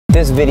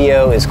This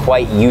video is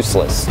quite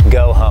useless.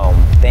 Go home.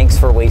 Thanks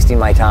for wasting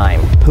my time.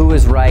 Who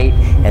is right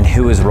and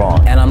who is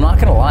wrong? And I'm not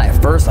gonna lie, at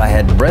first I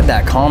had read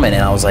that comment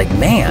and I was like,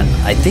 man,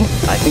 I think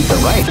they're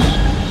right.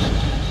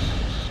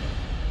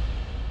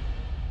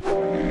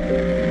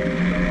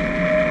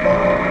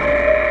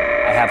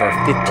 I have our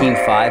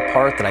 15.5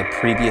 part that I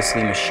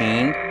previously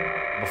machined.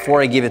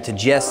 Before I give it to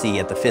Jesse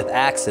at the 5th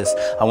axis,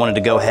 I wanted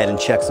to go ahead and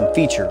check some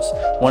features.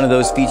 One of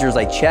those features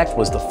I checked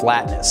was the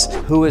flatness.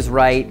 Who is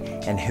right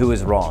and who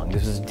is wrong?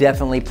 This was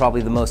definitely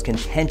probably the most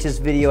contentious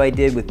video I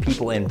did with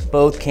people in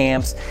both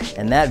camps,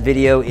 and that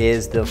video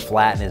is the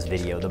flatness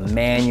video, the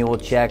manual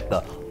check,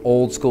 the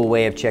old school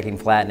way of checking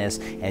flatness,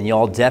 and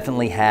y'all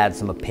definitely had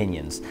some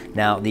opinions.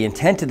 Now, the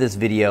intent of this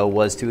video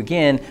was to,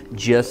 again,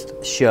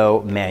 just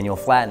show manual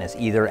flatness,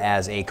 either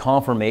as a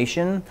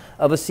confirmation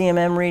of a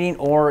CMM reading,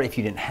 or if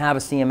you didn't have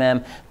a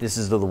CMM, this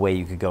is the way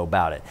you could go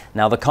about it.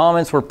 Now, the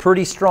comments were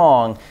pretty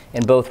strong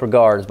in both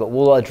regards, but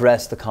we'll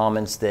address the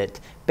comments that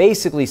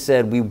basically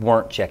said we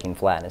weren't checking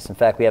flatness. In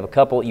fact, we have a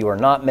couple. You are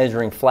not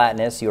measuring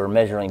flatness, you are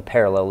measuring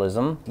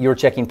parallelism. You're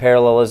checking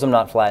parallelism,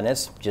 not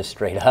flatness, just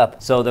straight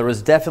up. So there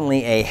was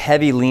definitely a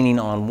heavy leaning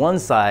on one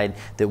side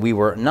that we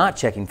were not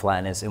checking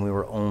flatness and we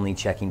were only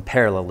checking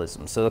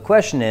parallelism. So the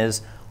question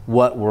is,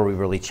 what were we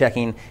really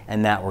checking?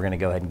 And that we're gonna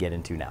go ahead and get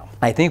into now.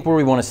 I think where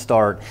we wanna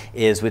start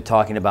is with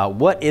talking about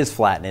what is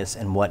flatness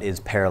and what is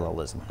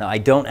parallelism. Now, I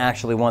don't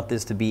actually want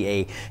this to be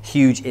a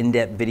huge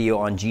in-depth video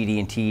on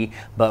GD&T,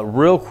 but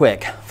real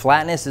quick,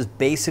 flatness is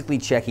basically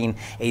checking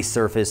a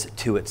surface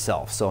to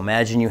itself. So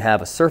imagine you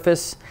have a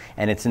surface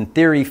and it's in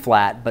theory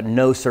flat, but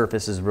no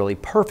surface is really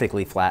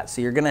perfectly flat.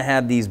 So you're gonna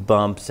have these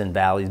bumps and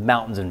valleys,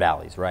 mountains and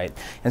valleys, right?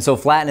 And so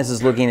flatness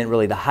is looking at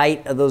really the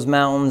height of those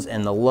mountains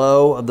and the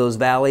low of those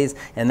valleys,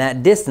 and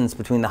that distance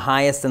between the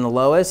highest and the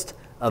lowest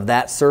of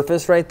that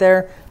surface right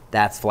there,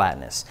 that's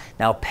flatness.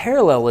 Now,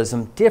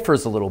 parallelism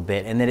differs a little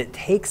bit in that it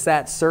takes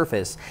that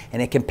surface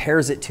and it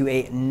compares it to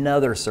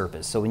another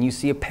surface. So when you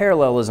see a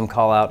parallelism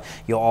call out,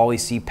 you'll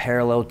always see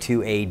parallel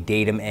to a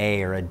datum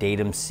A or a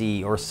datum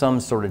C or some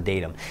sort of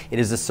datum. It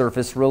is a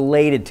surface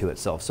related to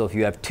itself. So if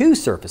you have two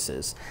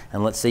surfaces,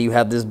 and let's say you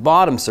have this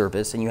bottom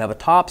surface and you have a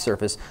top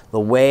surface, the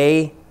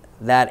way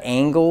that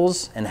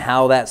angles and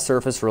how that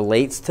surface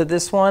relates to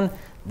this one,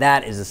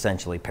 that is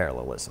essentially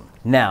parallelism.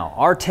 Now,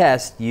 our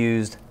test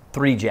used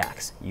 3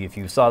 jacks. If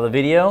you saw the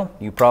video,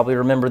 you probably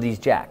remember these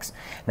jacks.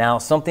 Now,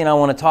 something I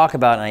want to talk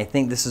about, and I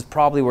think this is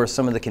probably where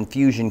some of the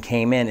confusion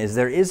came in, is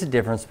there is a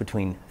difference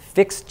between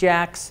fixed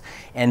jacks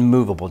and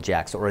movable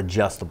jacks or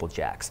adjustable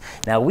jacks.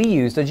 Now, we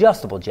used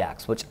adjustable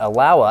jacks, which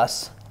allow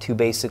us to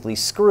basically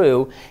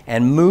screw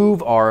and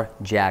move our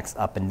jacks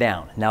up and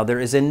down. Now, there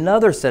is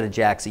another set of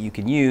jacks that you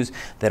can use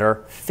that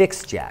are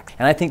fixed jacks,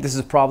 and I think this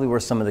is probably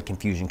where some of the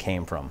confusion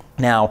came from.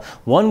 Now,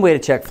 one way to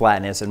check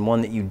flatness, and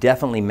one that you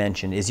definitely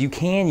mentioned, is you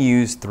can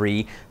use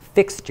 3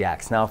 fixed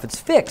jacks. Now, if it's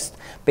fixed,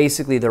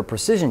 basically they're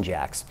precision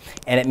jacks,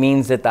 and it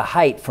means that the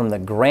height from the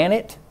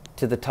granite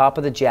to the top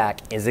of the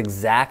jack is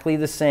exactly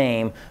the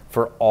same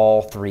for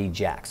all 3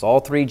 jacks. All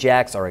 3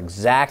 jacks are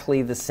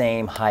exactly the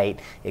same height,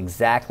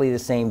 exactly the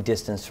same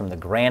distance from the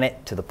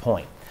granite to the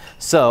point.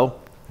 So,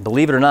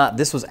 believe it or not,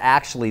 this was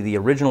actually the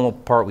original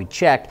part we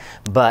checked,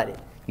 but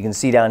you can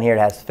see down here it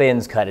has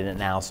fins cut in it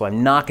now, so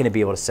I'm not going to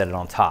be able to set it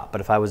on top.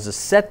 But if I was to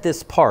set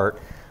this part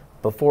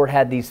before it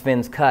had these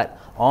fins cut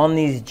on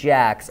these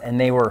jacks and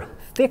they were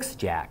fixed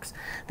jacks,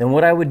 then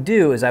what I would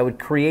do is I would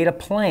create a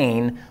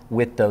plane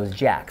with those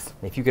jacks.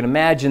 If you can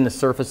imagine the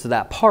surface of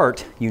that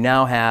part, you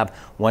now have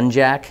 1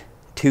 jack,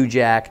 2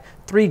 jack,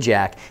 3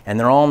 jack, and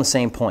they're all on the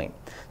same point.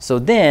 So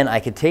then I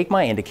could take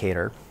my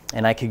indicator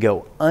and I could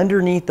go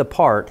underneath the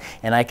part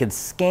and I could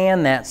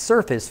scan that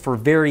surface for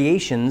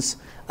variations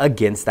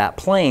against that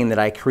plane that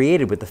I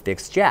created with the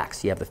fixed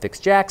jacks. You have the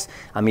fixed jacks,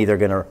 I'm either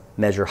gonna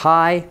measure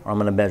high or I'm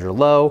gonna measure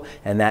low,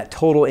 and that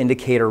total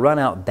indicator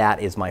runout,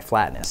 that is my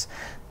flatness.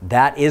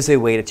 That is a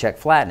way to check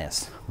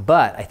flatness,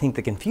 but I think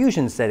the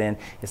confusion set in,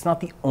 it's not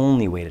the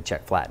only way to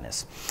check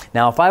flatness.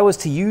 Now, if I was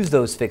to use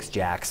those fixed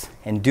jacks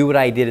and do what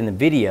I did in the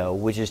video,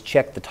 which is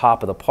check the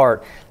top of the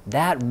part,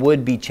 that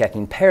would be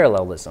checking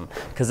parallelism,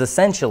 because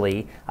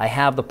essentially I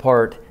have the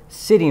part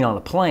sitting on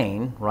a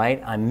plane,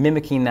 right? I'm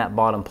mimicking that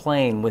bottom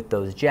plane with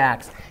those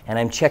jacks, and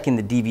I'm checking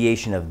the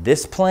deviation of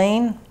this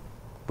plane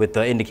with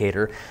the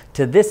indicator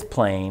to this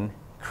plane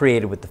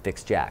created with the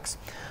fixed jacks.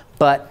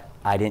 But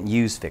I didn't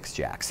use fixed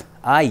jacks.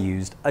 I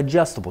used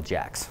adjustable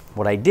jacks.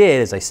 What I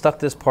did is I stuck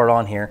this part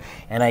on here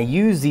and I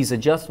used these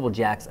adjustable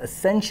jacks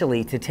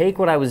essentially to take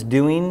what I was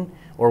doing,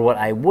 or what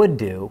I would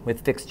do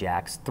with fixed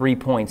jacks, 3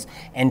 points,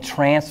 and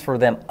transfer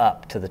them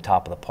up to the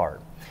top of the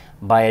part.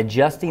 By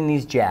adjusting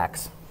these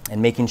jacks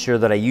and making sure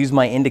that I use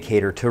my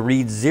indicator to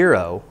read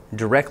 0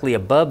 directly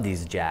above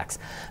these jacks,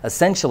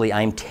 essentially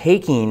I'm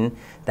taking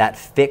that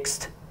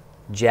fixed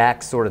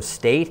jack sort of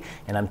state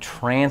and I'm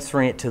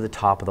transferring it to the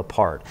top of the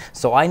part.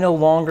 So I no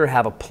longer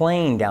have a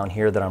plane down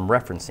here that I'm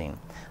referencing.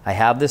 I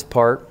have this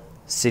part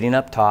sitting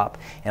up top,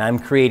 and I'm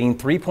creating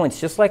 3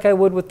 points just like I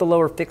would with the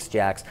lower fixed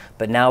jacks,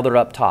 but now they're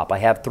up top. I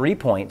have 3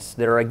 points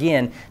that are,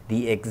 again,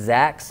 the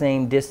exact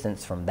same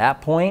distance from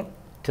that point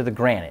to the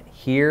granite,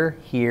 here,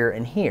 here,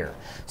 and here.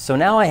 So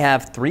now I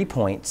have 3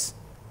 points,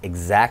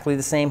 exactly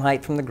the same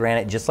height from the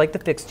granite, just like the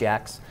fixed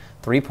jacks,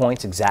 3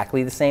 points,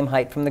 exactly the same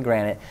height from the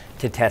granite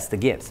to test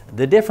against.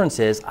 The difference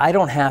is I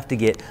don't have to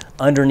get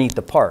underneath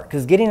the part,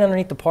 because getting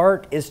underneath the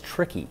part is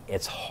tricky.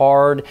 It's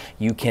hard.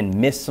 You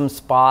can miss some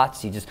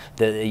spots. I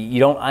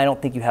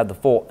don't think you have the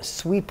full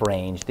sweep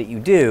range that you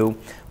do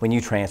when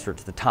you transfer it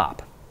to the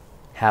top.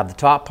 Have the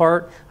top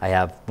part, I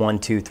have 1,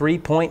 2, 3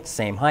 points,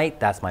 same height,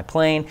 that's my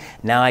plane.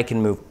 Now I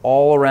can move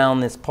all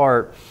around this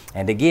part,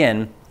 and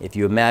again, if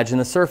you imagine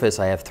the surface,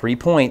 I have 3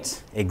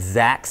 points,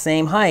 exact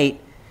same height,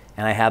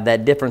 and I have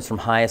that difference from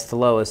highest to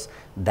lowest.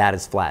 That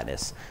is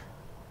flatness.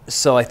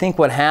 So I think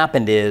what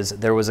happened is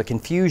there was a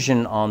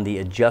confusion on the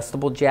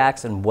adjustable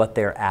jacks and what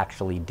they're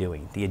actually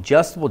doing. The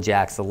adjustable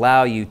jacks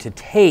allow you to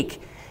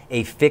take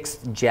a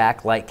fixed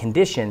jack-like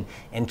condition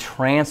and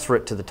transfer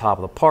it to the top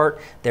of the part,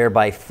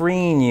 thereby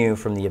freeing you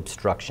from the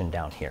obstruction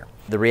down here.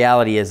 The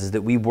reality is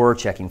that we were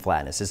checking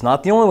flatness. It's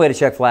not the only way to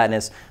check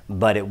flatness,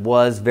 but it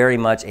was very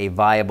much a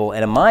viable,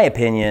 and in my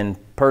opinion,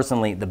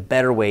 personally, the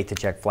better way to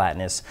check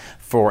flatness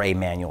for a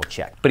manual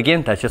check. But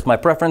again, that's just my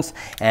preference,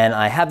 and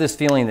I have this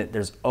feeling that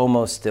there's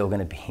almost still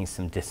gonna be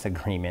some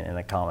disagreement in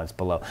the comments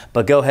below.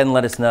 But go ahead and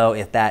let us know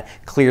if that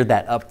cleared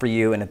that up for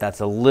you, and if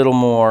that's a little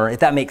more, if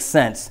that makes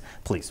sense,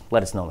 please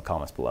let us know in the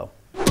comments below.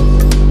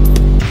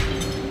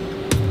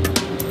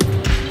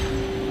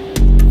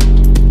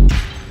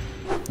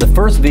 The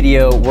first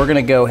video, we're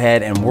gonna go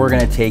ahead and we're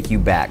gonna take you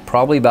back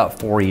probably about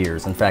 4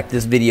 years. In fact,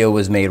 this video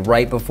was made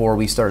right before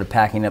we started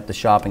packing up the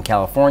shop in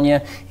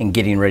California and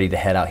getting ready to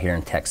head out here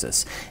in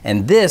Texas.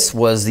 And this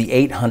was the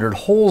 800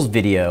 holes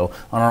video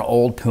on our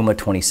old Puma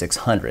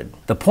 2600.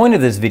 The point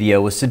of this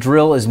video was to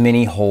drill as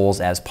many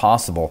holes as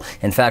possible.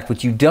 In fact,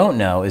 what you don't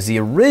know is the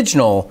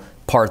original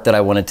part that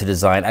I wanted to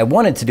design, I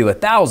wanted to do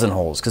 1,000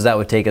 holes because that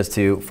would take us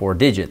to 4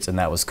 digits, and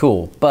that was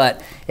cool.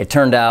 But it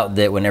turned out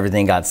that when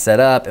everything got set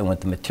up and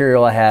with the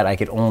material I had, I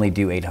could only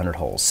do 800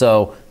 holes.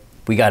 So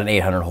we got an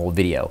 800 hole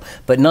video.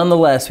 But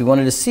nonetheless, we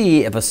wanted to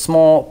see if a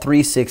small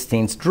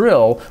 3/16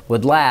 drill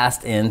would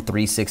last in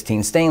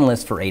 3/16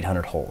 stainless for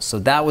 800 holes. So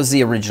that was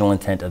the original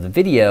intent of the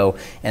video,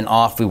 and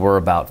off we were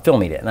about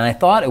filming it. And I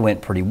thought it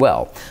went pretty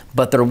well.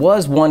 But there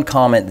was one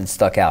comment that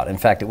stuck out. In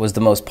fact, it was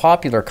the most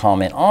popular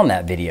comment on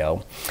that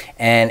video.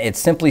 And it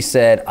simply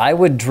said, I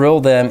would drill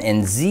them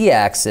in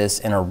Z-axis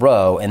in a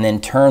row and then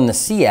turn the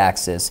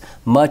C-axis,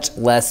 much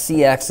less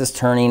C-axis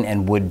turning,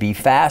 and would be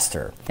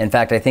faster. In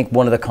fact, I think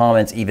one of the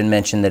comments even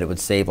mentioned that it would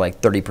save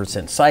like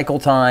 30% cycle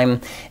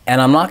time.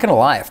 And I'm not gonna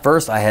lie, at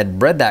first I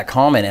had read that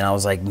comment and I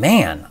was like,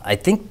 man, I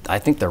think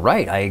they're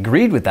right. I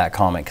agreed with that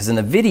comment, because in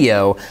the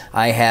video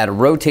I had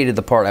rotated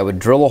the part. I would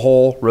drill a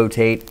hole,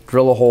 rotate,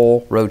 drill a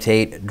hole,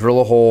 rotate,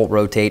 drill a hole,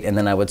 rotate, and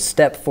then I would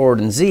step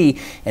forward in Z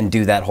and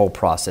do that whole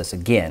process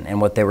again.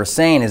 And what they were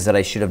saying is that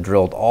I should have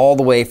drilled all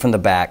the way from the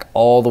back,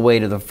 all the way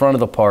to the front of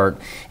the part,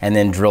 and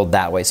then drilled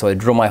that way. So I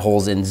drill my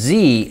holes in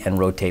Z and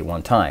rotate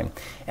one time.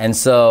 And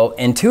so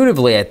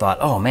intuitively I thought,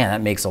 oh man,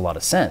 that makes a lot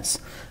of sense.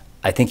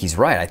 I think he's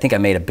right. I think I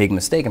made a big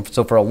mistake. And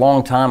so for a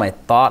long time, I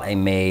thought I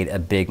made a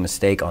big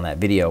mistake on that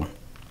video.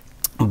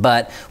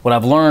 But what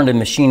I've learned in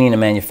machining and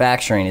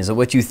manufacturing is that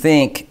what you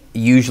think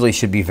usually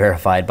should be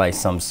verified by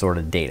some sort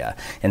of data.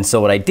 And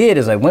so what I did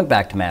is I went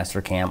back to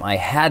Mastercam, I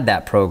had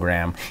that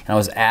program, and I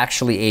was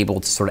actually able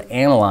to sort of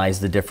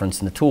analyze the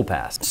difference in the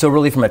toolpath. So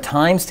really from a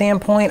time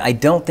standpoint, I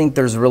don't think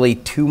there's really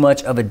too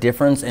much of a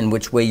difference in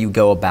which way you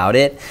go about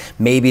it.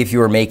 Maybe if you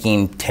were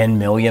making 10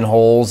 million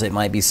holes, it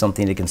might be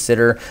something to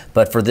consider.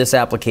 But for this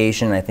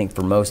application, I think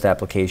for most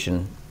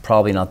application,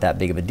 probably not that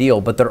big of a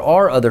deal, but there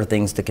are other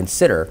things to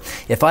consider.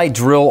 If I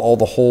drill all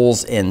the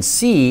holes in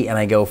C and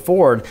I go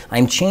forward,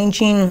 I'm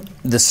changing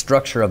the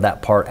structure of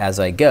that part as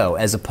I go,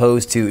 as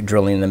opposed to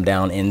drilling them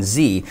down in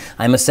Z.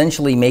 I'm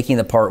essentially making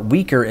the part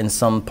weaker in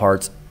some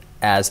parts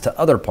as to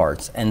other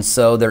parts. And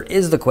so there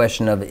is the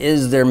question of,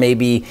 is there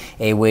maybe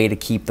a way to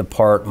keep the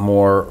part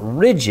more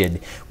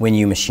rigid when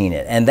you machine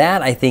it? And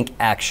that, I think,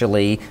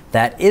 actually,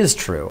 that is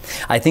true.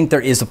 I think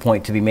there is a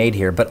point to be made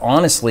here, but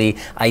honestly,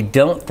 I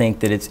don't think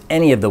that it's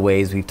any of the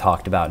ways we've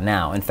talked about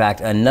now. In fact,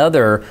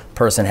 another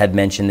person had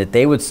mentioned that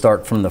they would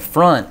start from the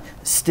front,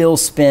 still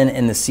spin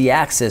in the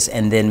C-axis,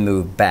 and then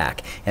move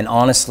back. And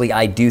honestly,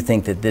 I do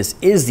think that this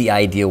is the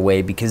ideal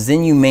way, because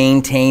then you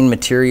maintain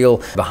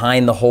material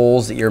behind the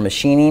holes that you're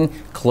machining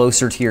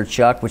closer to your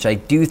chuck, which I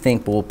do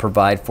think will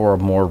provide for a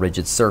more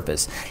rigid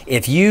surface.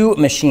 If you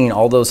machine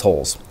all those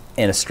holes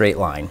in a straight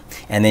line,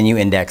 and then you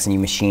index and you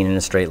machine in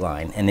a straight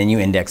line, and then you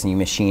index and you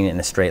machine in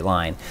a straight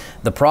line,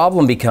 the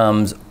problem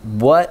becomes,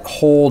 what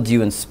hole do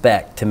you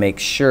inspect to make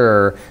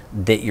sure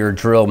that your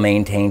drill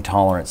maintains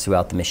tolerance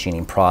throughout the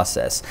machining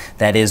process?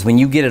 That is, when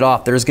you get it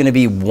off, there's going to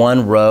be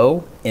one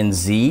row in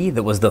Z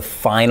that was the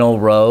final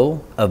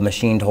row of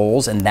machined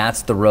holes, and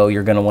that's the row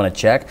you're gonna wanna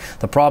check.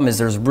 The problem is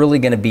there's really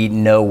gonna be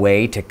no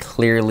way to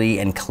clearly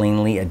and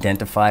cleanly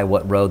identify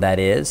what row that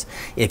is.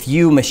 If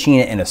you machine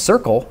it in a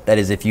circle, that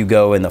is if you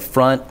go in the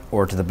front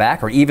or to the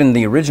back, or even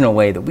the original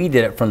way that we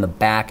did it from the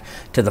back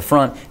to the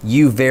front,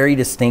 you very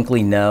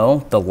distinctly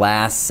know the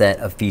last set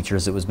of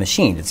features that was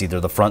machined. It's either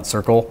the front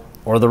circle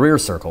or the rear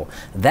circle.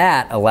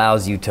 That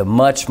allows you to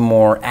much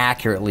more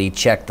accurately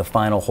check the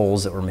final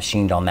holes that were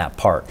machined on that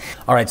part.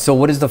 All right, so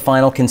what is the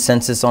final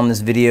consensus on this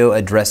video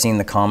addressing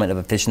the comment of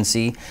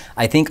efficiency?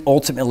 I think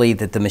ultimately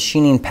that the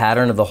machining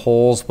pattern of the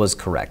holes was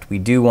correct. We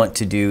do want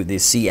to do the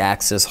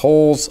C-axis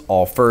holes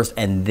all first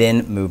and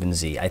then move in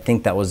Z. I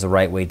think that was the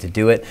right way to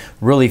do it,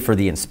 really for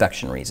the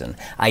inspection reason.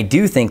 I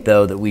do think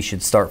though that we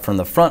should start from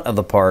the front of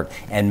the part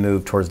and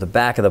move towards the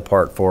back of the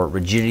part for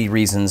rigidity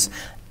reasons.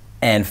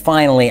 And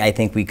finally, I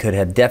think we could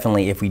have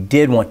definitely, if we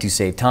did want to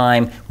save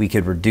time, we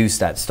could reduce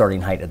that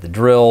starting height of the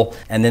drill.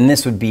 And then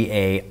this would be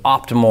a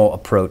optimal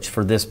approach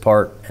for this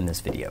part and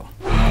this video.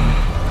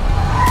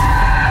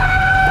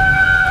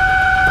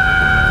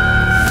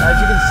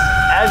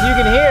 As you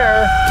can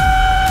hear,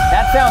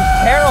 that sounds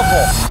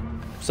terrible.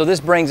 So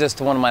this brings us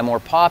to one of my more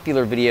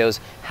popular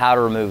videos, how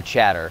to remove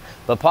chatter.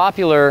 But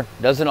popular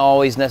doesn't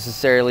always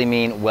necessarily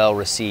mean well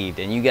received.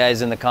 And you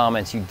guys in the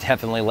comments, you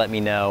definitely let me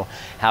know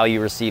how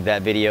you received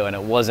that video. And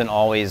it wasn't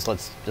always,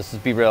 let's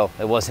just be real,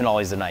 it wasn't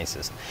always the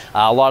nicest.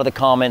 A lot of the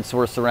comments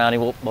were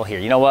surrounding, well here,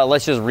 you know what?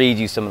 Let's just read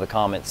you some of the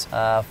comments.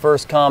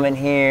 First comment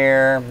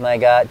here, I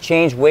got,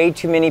 change way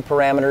too many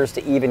parameters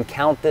to even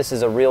count this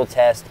as a real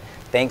test.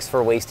 Thanks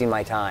for wasting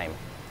my time.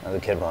 That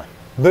was a good one.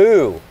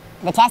 Boo!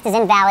 The test is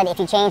invalid if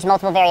you change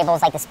multiple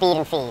variables like the speed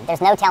and feed.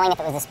 There's no telling if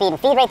it was the speed and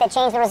feed rate that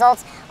changed the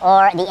results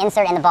or the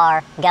insert and the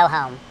bar. Go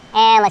home.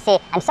 And let's see,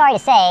 I'm sorry to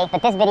say,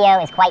 but this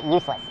video is quite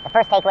useless. The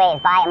first takeaway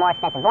is buy a more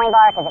expensive boring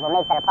bar because it will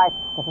make better parts.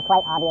 This is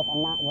quite obvious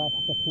and not worth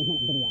a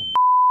 15-minute video.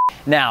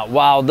 Now,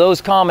 while those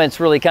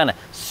comments really kind of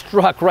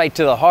struck right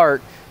to the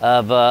heart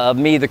of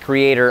me, the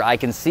creator, I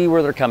can see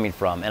where they're coming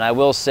from. And I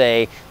will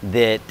say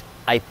that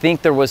I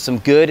think there was some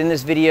good in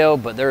this video,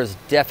 but there's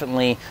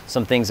definitely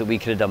some things that we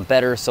could have done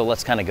better, so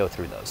let's kind of go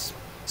through those.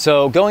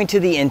 So going to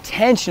the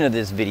intention of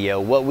this video,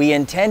 what we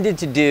intended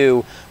to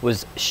do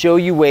was show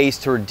you ways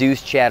to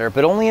reduce chatter,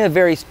 but only in a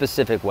very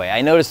specific way.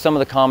 I noticed some of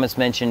the comments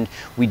mentioned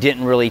we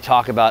didn't really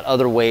talk about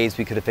other ways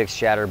we could have fixed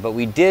chatter, but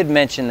we did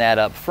mention that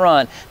up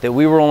front, that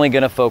we were only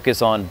going to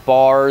focus on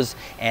bars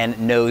and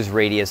nose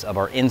radius of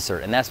our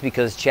insert. And that's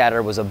because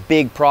chatter was a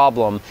big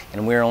problem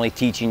and we're only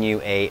teaching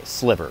you a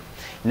sliver.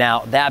 Now,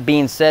 that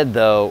being said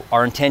though,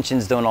 our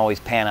intentions don't always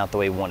pan out the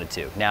way we wanted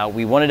to. Now,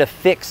 we wanted to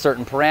fix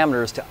certain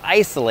parameters to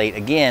isolate,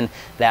 again,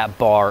 that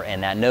bar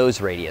and that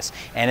nose radius.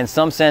 And in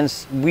some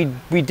sense, we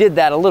did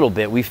that a little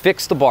bit. We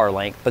fixed the bar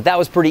length, but that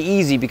was pretty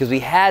easy because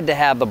we had to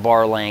have the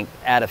bar length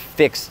at a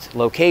fixed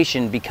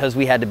location because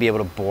we had to be able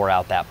to bore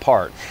out that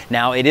part.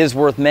 Now, it is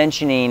worth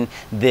mentioning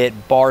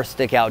that bar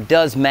stick out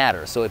does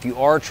matter. So if you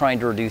are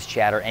trying to reduce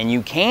chatter and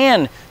you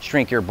can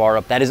shrink your bar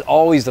up, that is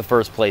always the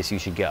first place you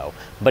should go.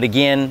 But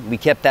again, we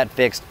kept that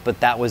fixed, but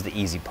that was the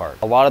easy part.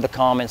 A lot of the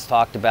comments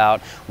talked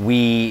about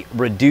we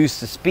reduced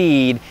the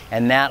speed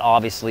and that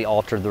obviously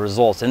altered the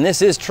results. And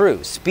this is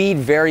true. Speed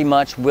very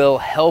much will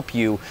help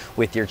you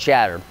with your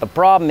chatter. The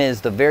problem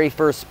is the very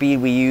first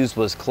speed we used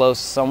was close,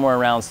 somewhere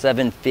around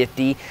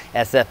 750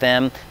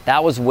 SFM.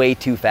 That was way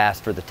too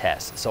fast for the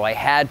test. So I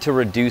had to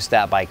reduce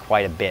that by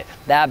quite a bit.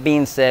 That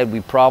being said, we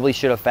probably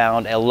should have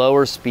found a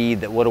lower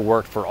speed that would have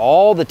worked for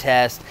all the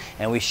tests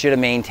and we should have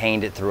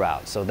maintained it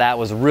throughout. So that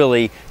was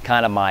really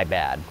kind of my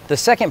bad. The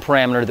second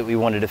parameter that we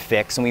wanted to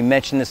fix, and we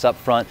mentioned this up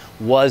front,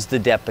 was the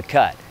depth of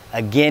cut.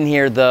 Again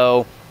here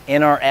though,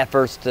 in our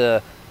efforts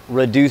to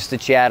reduce the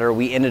chatter,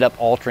 we ended up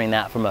altering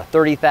that from a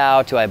 30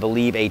 thou to I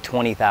believe a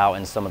 20 thou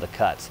in some of the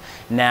cuts.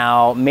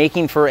 Now,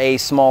 making for a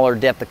smaller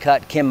depth of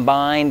cut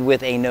combined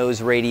with a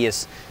nose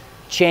radius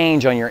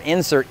change on your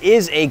insert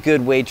is a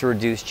good way to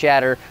reduce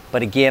chatter,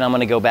 but again, I'm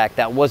gonna go back,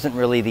 that wasn't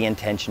really the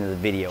intention of the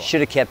video.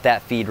 Should have kept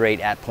that feed rate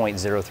at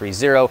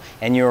 0.030,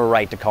 and you were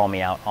right to call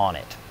me out on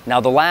it. Now,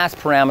 the last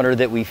parameter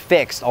that we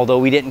fixed, although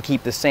we didn't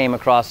keep the same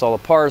across all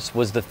the parts,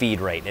 was the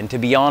feed rate. And to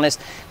be honest,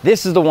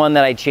 this is the one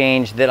that I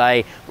changed that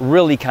I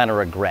really kind of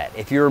regret.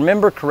 If you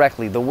remember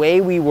correctly, the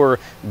way we were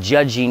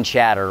judging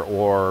chatter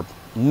or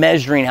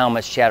measuring how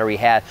much chatter we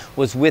had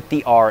was with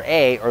the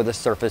RA, or the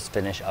surface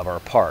finish of our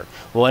part.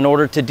 Well, in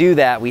order to do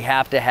that, we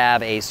have to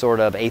have a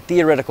sort of a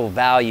theoretical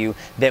value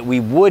that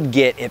we would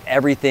get if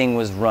everything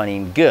was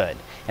running good.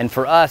 And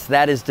for us,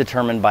 that is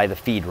determined by the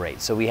feed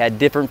rate. So we had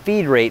different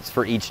feed rates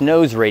for each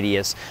nose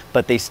radius,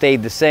 but they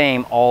stayed the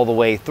same all the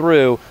way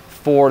through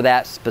for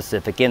that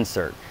specific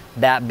insert.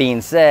 That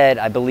being said,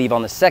 I believe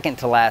on the second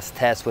to last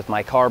test with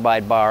my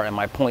carbide bar and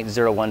my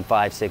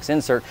 0.0156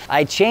 insert,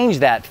 I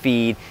changed that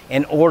feed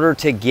in order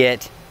to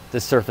get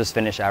the surface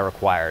finish I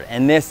required.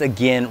 And this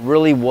again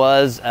really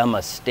was a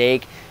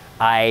mistake.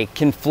 I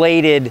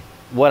conflated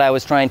what I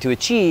was trying to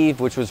achieve,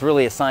 which was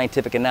really a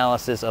scientific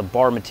analysis of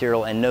bar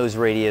material and nose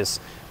radius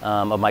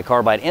of my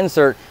carbide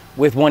insert,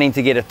 with wanting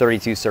to get a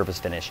 32 surface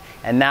finish.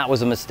 And that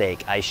was a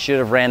mistake. I should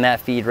have ran that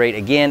feed rate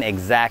again,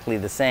 exactly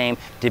the same,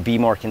 to be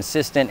more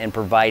consistent in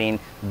providing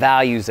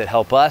values that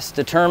help us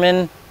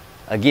determine,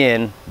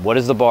 again, what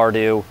does the bar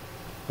do?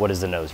 What does the nose